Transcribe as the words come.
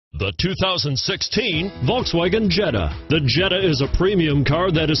The 2016 Volkswagen Jetta. The Jetta is a premium car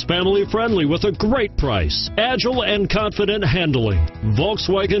that is family friendly with a great price, agile and confident handling.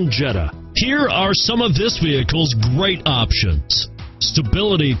 Volkswagen Jetta. Here are some of this vehicle's great options: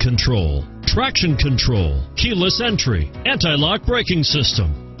 stability control, traction control, keyless entry, anti-lock braking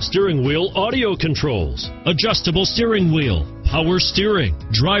system, steering wheel audio controls, adjustable steering wheel, power steering,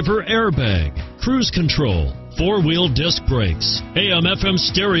 driver airbag, cruise control, four-wheel disc brakes, AM/FM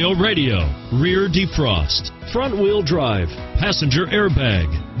stereo radio, rear defrost, front-wheel drive, passenger airbag,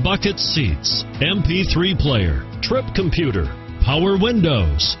 bucket seats, MP3 player, trip computer, power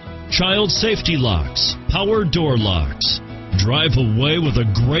windows, child safety locks, power door locks. Drive away with a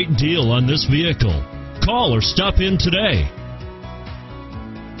great deal on this vehicle. Call or stop in today.